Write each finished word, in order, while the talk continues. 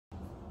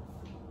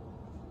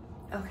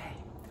Okay,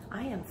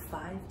 I am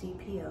 5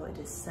 DPO. It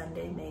is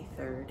Sunday, May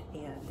 3rd,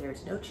 and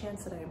there's no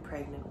chance that I am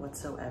pregnant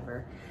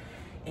whatsoever.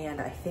 And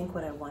I think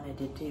what I wanted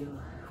to do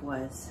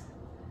was,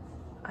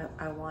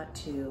 I want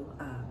to,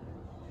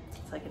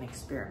 it's like an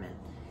experiment.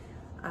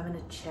 I'm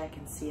gonna check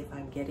and see if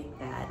I'm getting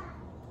that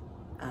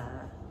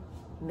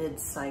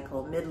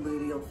mid-cycle,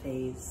 mid-luteal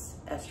phase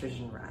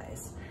estrogen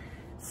rise.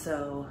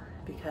 So,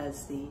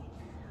 because the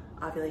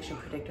ovulation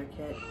predictor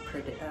kit,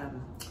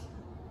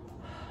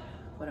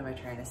 what am I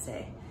trying to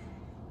say?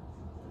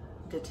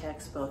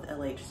 Detects both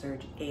LH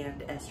surge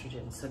and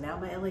estrogen. So now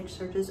my LH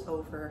surge is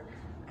over.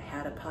 I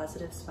had a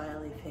positive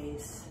smiley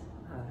face.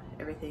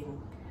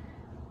 Everything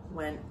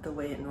went the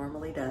way it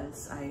normally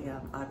does. I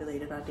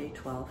ovulated on day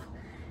 12.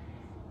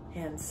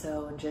 And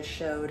so just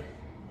showed,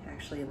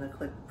 actually in the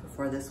clip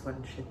before this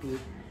one should be,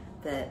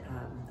 that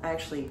I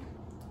actually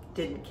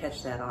didn't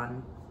catch that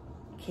on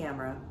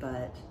camera,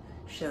 but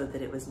showed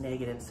that it was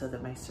negative so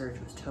that my surge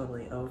was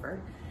totally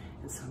over.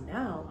 And so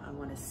now I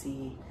want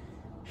to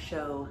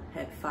show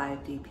at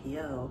 5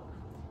 DPO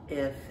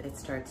if it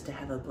starts to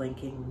have a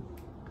blinking,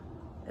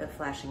 a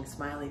flashing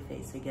smiley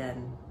face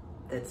again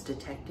that's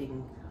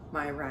detecting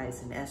my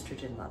rise in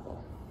estrogen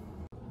level.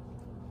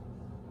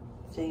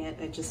 Dang it,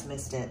 I just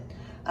missed it.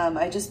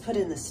 I just put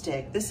in the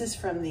stick. This is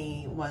from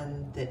the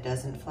one that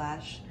doesn't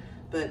flash,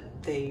 but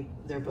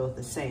they're both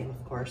the same,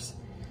 of course.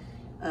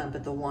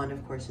 But the one,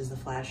 of course, is the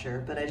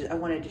flasher. But I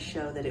wanted to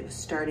show that it was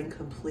starting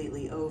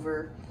completely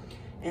over,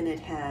 and it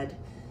had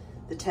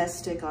the test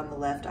stick on the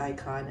left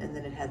icon, and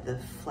then it had the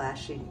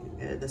flashing,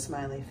 the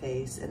smiley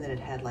face, and then it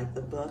had like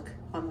the book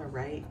on the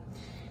right,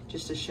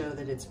 just to show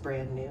that it's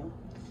brand new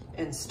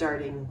and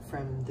starting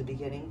from the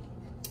beginning.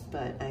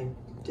 But I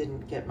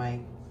didn't get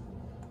my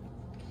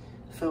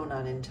phone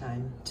on in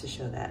time to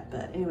show that.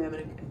 But anyway, I'm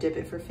gonna dip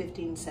it for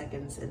 15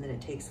 seconds, and then it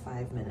takes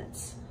 5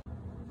 minutes.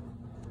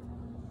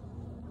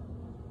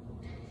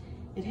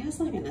 It has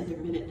like another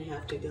minute and a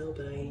half to go,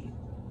 but I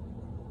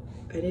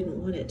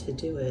didn't want it to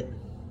do it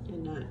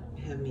and not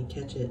have me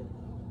catch it.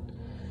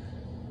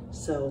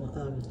 So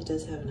it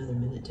does have another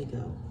minute to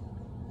go.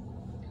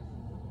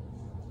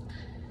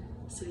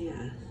 So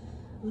yeah,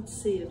 let's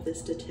see if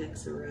this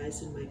detects a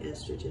rise in my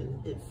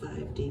estrogen at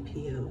 5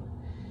 DPO,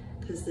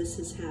 because this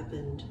has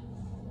happened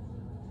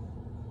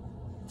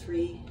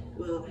three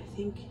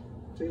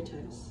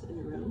times in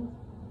a row.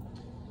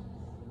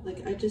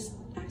 Like, I just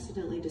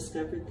accidentally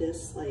discovered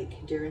this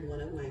like during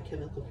one of my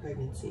chemical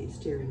pregnancies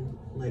during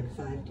like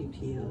 5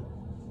 DPO.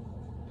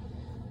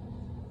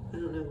 I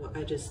don't know what,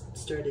 I just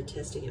started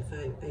testing at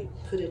 5. I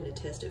put in a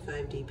test at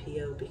 5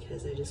 DPO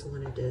because I just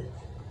wanted to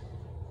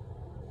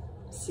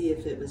see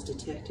if it was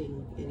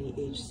detecting any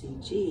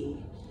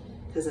HCG,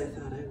 because I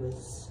thought I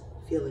was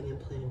feeling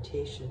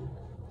implantation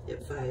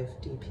at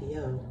 5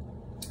 DPO.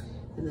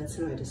 And that's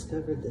how I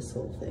discovered this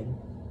whole thing.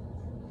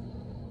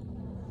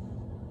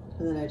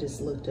 And then I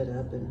just looked it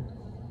up and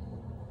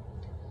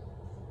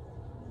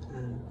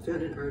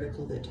found an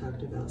article that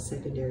talked about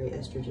secondary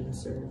estrogen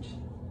surge.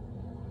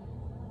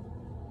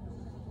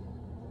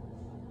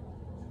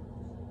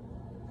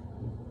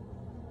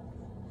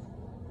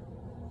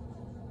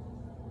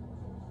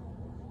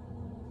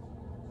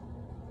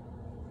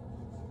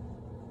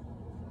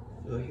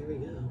 Oh, here we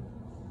go.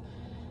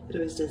 It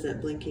always does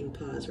that blinking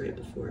pause right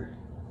before.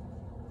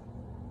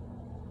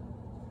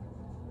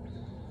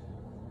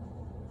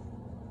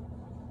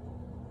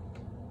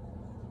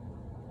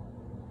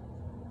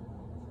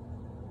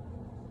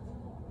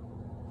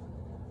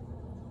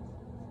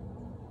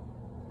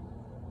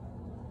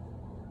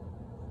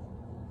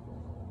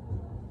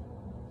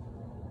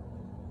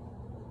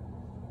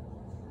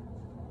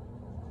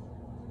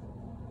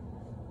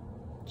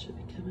 Should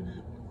be coming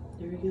up.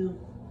 There we go.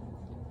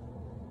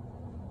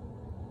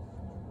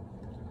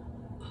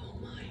 Oh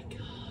my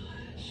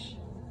gosh.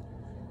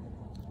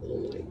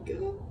 Oh my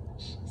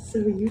gosh. So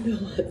you know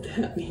what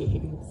that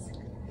means.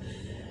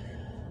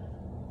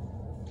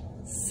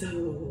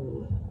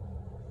 So,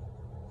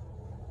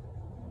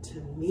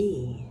 to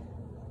me,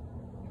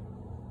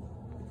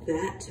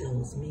 that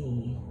tells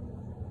me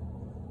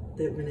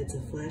that when it's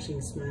a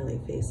flashing smiley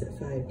face at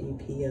 5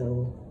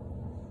 DPO,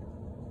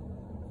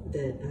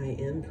 that I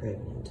am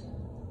pregnant,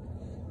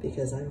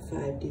 because I'm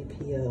 5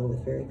 DPO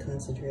with very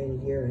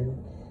concentrated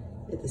urine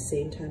at the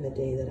same time of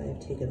day that I've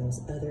taken those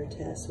other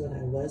tests when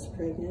I was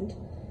pregnant,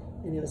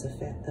 and it was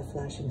a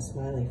flashing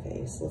smiley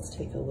face. Let's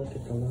take a look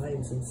at the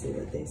lines and see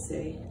what they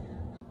say.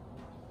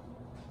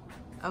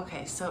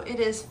 Okay, so it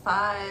is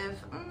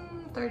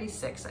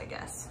 5:36, I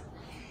guess.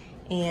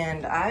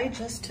 And I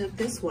just took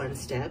this one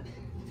step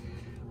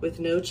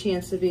with no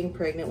chance of being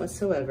pregnant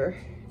whatsoever.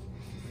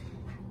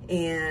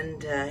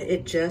 And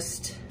it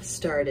just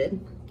started,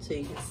 so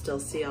you can still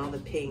see all the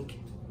pink.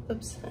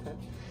 Oops.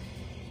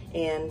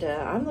 And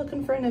I'm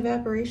looking for an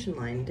evaporation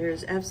line.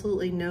 There's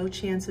absolutely no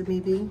chance of me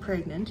being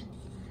pregnant.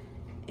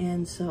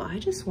 And so I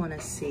just want to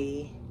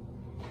see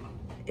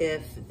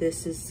if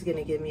this is going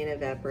to give me an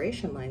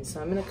evaporation line. So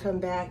I'm going to come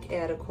back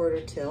at a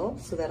 1/4 till,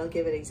 so that'll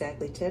give it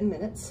exactly 10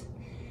 minutes.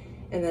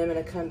 And then I'm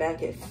going to come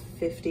back at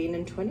 15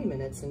 and 20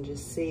 minutes and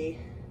just see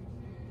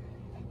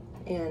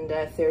And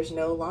if there's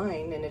no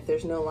line, and if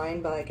there's no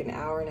line by like an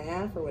hour and a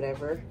half or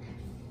whatever,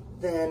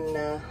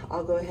 then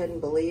I'll go ahead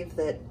and believe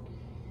that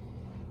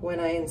when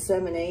I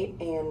inseminate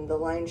and the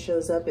line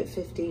shows up at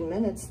 15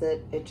 minutes,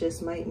 that it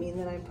just might mean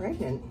that I'm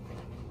pregnant.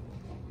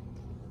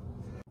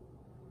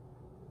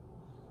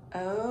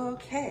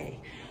 Okay,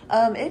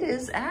 it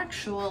is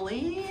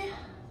actually,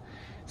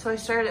 so I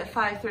started at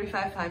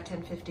 5:35,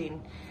 5:10,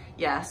 15.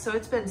 Yeah, so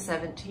it's been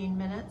 17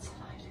 minutes, 5,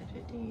 10,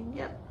 15,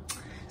 yep.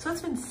 So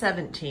it's been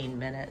 17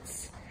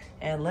 minutes.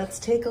 And let's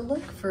take a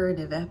look for an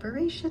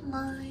evaporation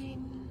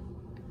line.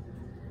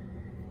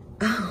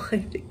 Oh, I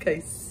think I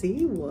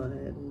see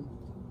one.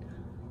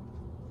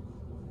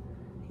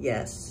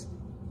 Yes.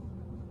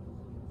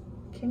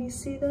 Can you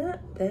see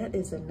that? That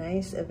is a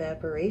nice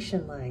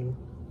evaporation line.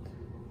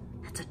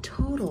 That's a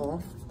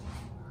total,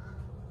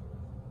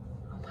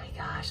 oh my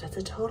gosh, that's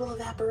a total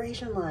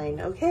evaporation line.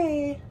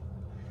 Okay.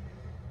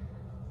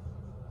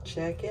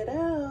 Check it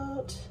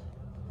out.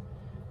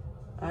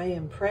 I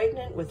am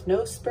pregnant with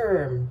no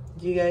sperm.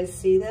 Do you guys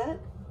see that?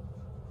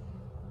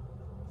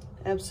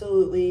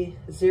 Absolutely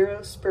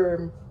 0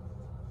 sperm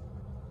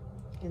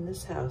in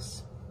this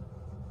house.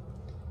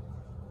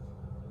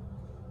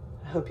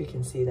 I hope you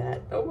can see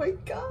that. Oh my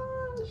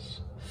gosh.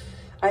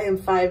 I am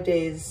 5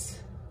 days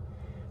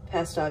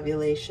past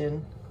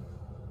ovulation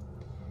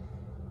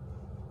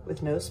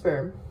with no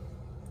sperm,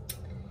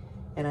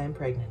 and I'm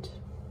pregnant.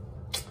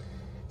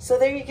 So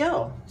there you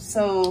go.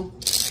 So,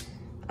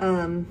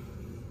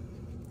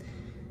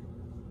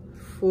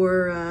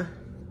 for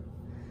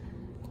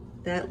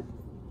that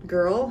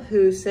girl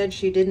who said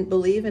she didn't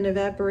believe in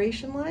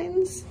evaporation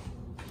lines,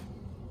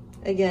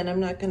 again, I'm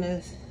not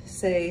gonna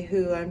say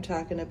who I'm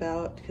talking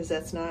about because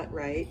that's not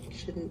right.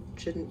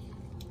 Shouldn't.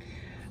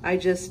 I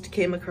just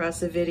came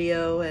across a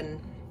video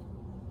and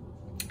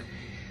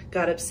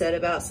got upset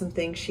about some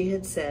things she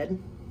had said.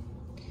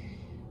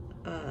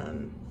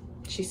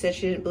 She said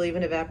she didn't believe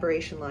in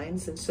evaporation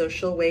lines, and so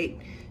she'll wait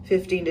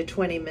 15 to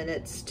 20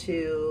 minutes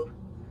to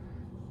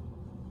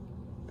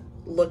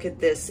look at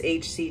this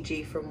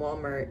HCG from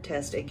Walmart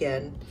test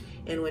again.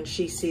 And when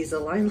she sees a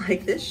line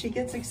like this, she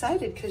gets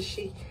excited because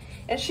she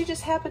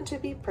just happened to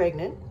be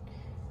pregnant.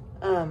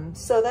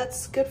 So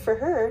that's good for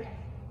her,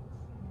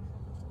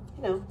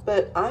 you know,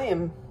 but I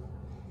am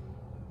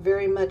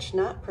very much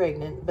not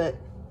pregnant. But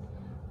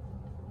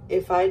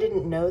if I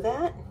didn't know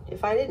that,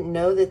 if I didn't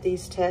know that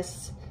these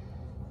tests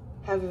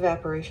have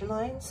evaporation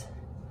lines,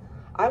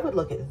 I would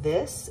look at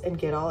this and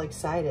get all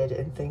excited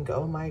and think,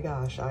 oh my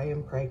gosh, I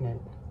am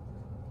pregnant.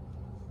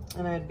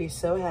 And I'd be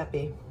so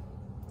happy.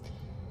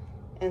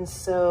 And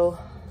so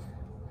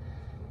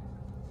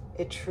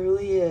it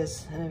truly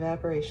is an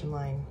evaporation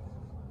line,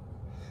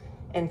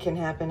 and can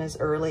happen as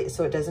early,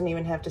 so it doesn't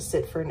even have to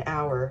sit for an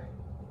hour.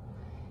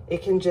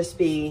 It can just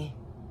be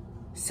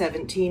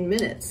 17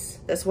 minutes.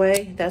 That's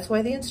why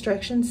the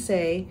instructions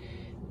say,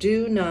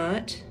 do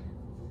not,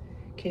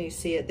 can you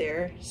see it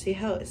there? See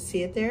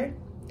it there?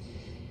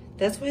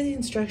 That's why the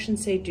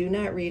instructions say do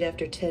not read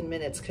after 10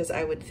 minutes, because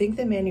I would think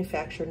the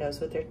manufacturer knows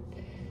what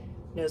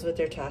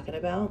they're talking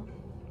about.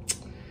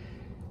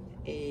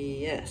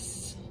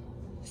 Yes.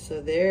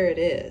 So there it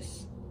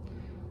is.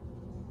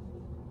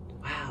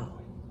 Wow.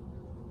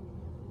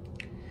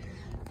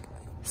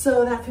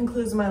 So that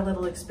concludes my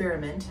little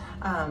experiment.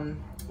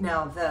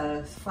 Now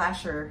the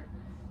flasher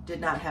did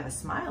not have a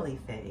smiley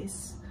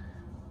face,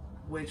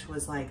 which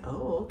was like,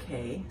 oh,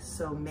 okay.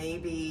 So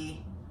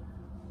maybe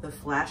the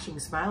flashing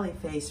smiley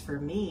face for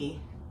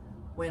me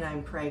when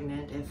I'm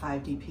pregnant at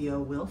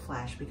 5-DPO will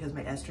flash because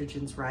my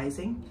estrogen's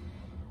rising.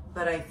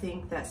 But I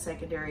think that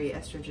secondary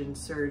estrogen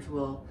surge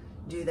will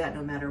do that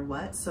no matter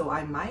what. So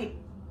I might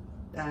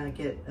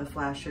get a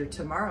flasher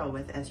tomorrow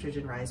with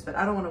estrogen rise, but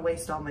I don't want to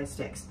waste all my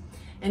sticks.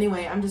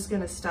 Anyway, I'm just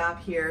going to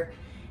stop here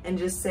and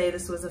just say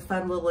this was a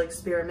fun little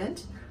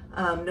experiment.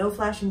 No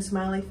flashing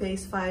smiley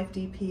face,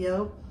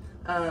 5-DPO.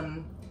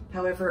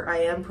 However, I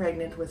am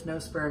pregnant with no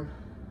sperm.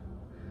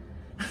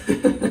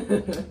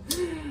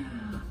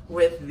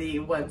 With the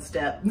one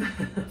step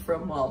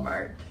from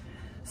Walmart.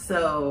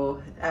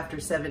 So after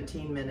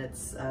 17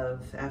 minutes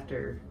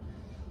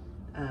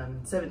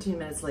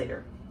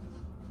later.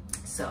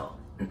 So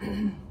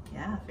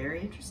yeah,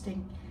 very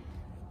interesting.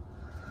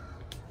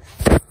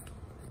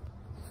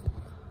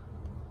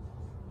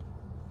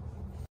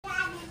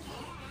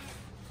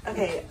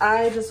 Okay,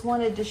 I just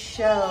wanted to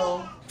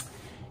show,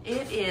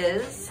 it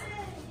is,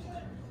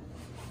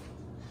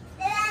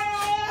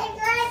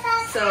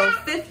 so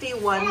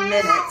 51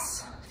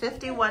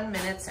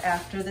 minutes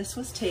after this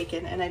was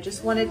taken, and I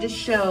just wanted to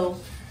show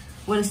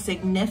what a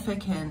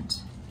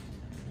significant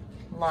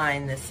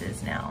line this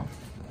is now.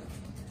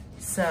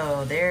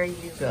 So there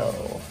you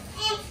go.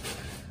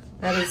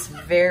 That is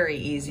very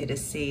easy to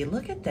see.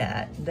 Look at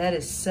that. That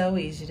is so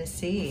easy to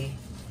see.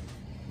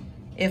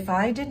 If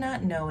I did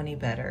not know any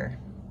better,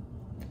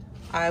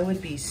 I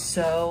would be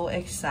so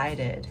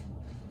excited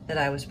that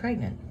I was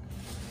pregnant.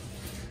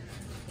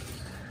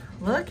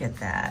 Look at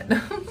that.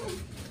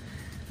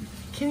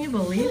 Can you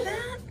believe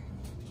that?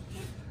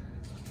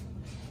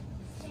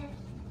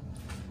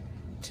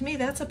 to me,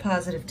 that's a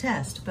positive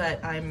test,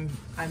 but I'm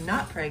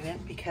not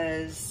pregnant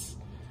because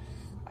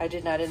I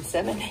did not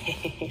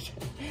inseminate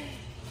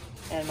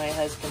and my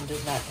husband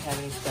does not have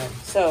any sperm.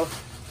 So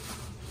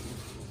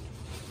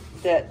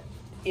that,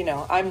 you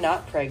know, I'm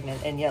not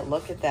pregnant, and yet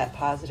look at that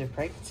positive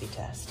pregnancy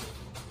test.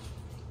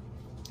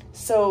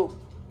 So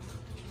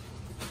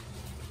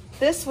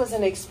this was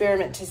an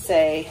experiment to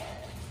say,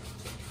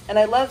 and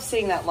I love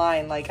seeing that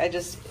line, like I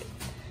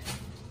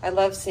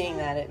love seeing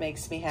that. It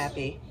makes me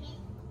happy,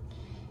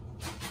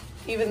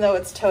 even though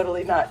it's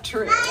totally not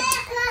true.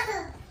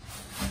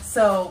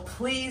 So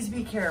please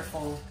be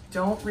careful.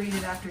 Don't read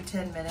it after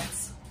 10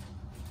 minutes.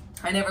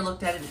 I never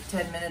looked at it at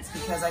 10 minutes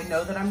because I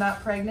know that I'm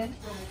not pregnant.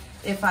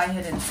 If I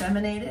had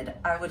inseminated,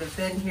 I would have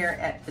been here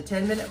at the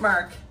 10-minute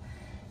mark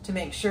to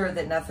make sure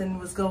that nothing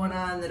was going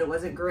on, that it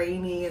wasn't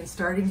grainy and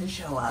starting to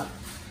show up.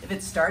 If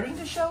it's starting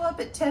to show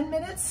up at 10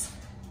 minutes,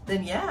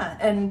 then yeah.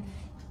 And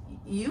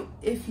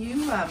if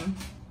you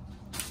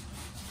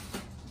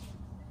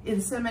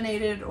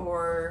inseminated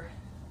or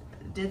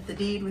did the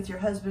deed with your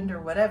husband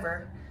or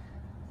whatever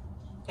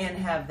and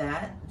have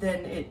that,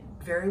 then it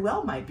very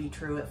well might be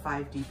true at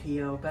 5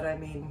 DPO. But I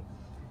mean,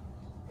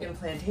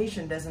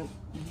 implantation doesn't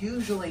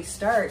usually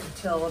start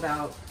until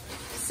about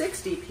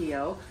 6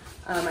 DPO.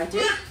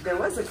 There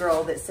was a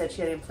girl that said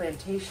she had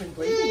implantation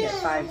bleeding at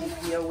 5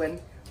 DPO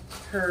when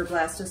her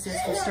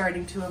blastocyst was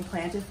starting to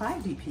implant at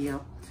 5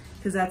 DPO,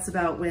 because that's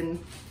about when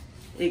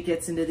it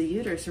gets into the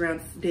uterus,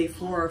 around day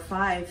 4 or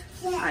 5.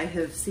 I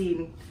have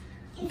seen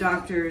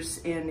doctors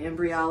and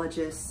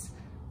embryologists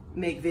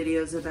make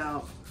videos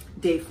about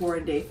day 4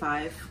 and day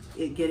 5,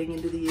 it getting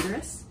into the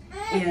uterus,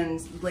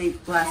 and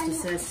late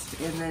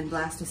blastocyst, and then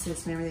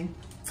blastocyst and everything,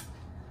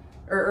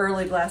 or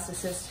early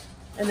blastocyst,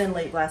 and then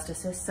late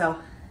blastocyst. So,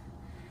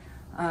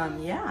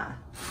 yeah,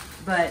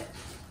 but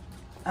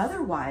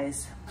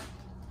otherwise,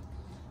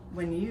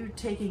 when you're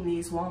taking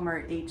these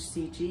Walmart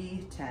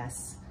HCG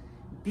tests,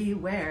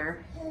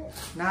 beware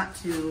not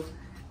to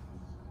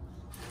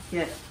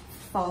get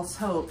false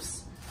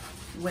hopes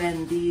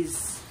when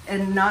these,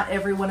 and not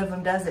every one of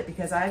them does it,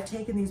 because I've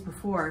taken these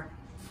before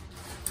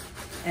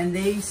and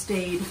they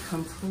stayed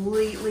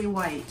completely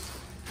white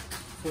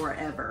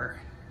forever.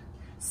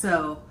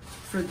 So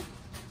for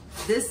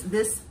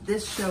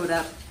this showed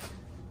up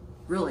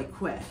really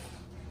quick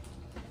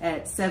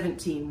at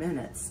 17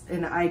 minutes,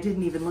 and I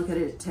didn't even look at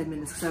it at 10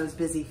 minutes because I was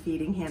busy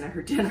feeding Hannah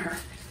her dinner.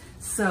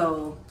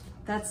 So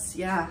that's,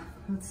 yeah,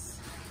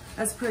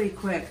 that's pretty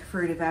quick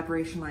for an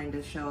evaporation line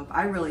to show up.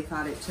 I really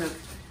thought it took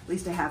at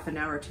least a half an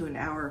hour to an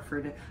hour for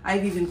it.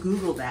 I've even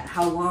Googled that,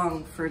 how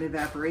long for an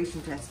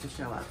evaporation test to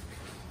show up,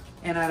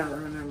 and I don't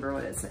remember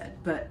what it said.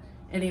 But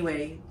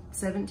anyway,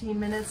 17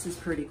 minutes is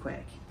pretty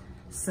quick.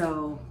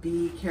 So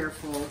be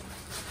careful.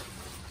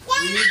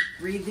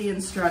 Read the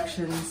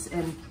instructions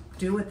and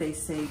do what they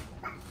say.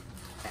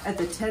 At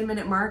the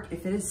 10-minute mark,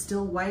 if it is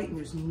still white and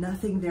there's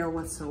nothing there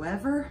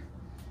whatsoever,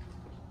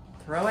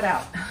 throw it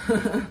out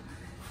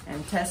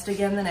and test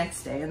again the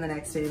next day and the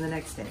next day and the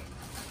next day.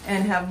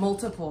 And have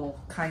multiple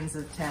kinds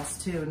of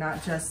tests too,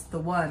 not just the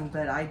one,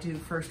 but I do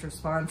first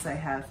response. I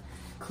have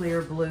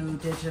clear, blue,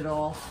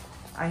 digital.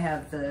 I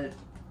have the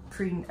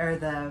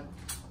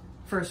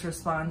first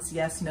response,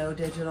 yes, no,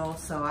 digital.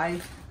 So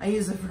I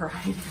use a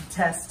variety of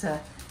tests to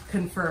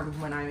confirm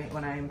when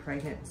I am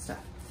pregnant and stuff.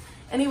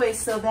 Anyway,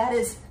 so that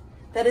is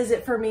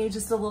it for me.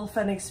 Just a little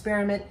fun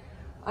experiment.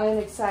 I'm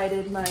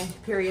excited. My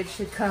period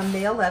should come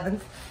May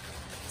 11th.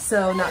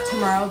 So not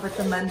tomorrow, but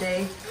the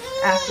Monday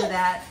after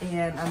that.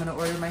 And I'm gonna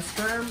order my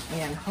sperm,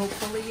 and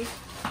hopefully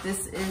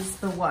this is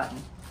the one.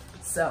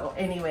 So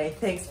anyway,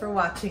 thanks for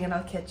watching, and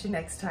I'll catch you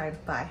next time.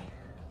 Bye.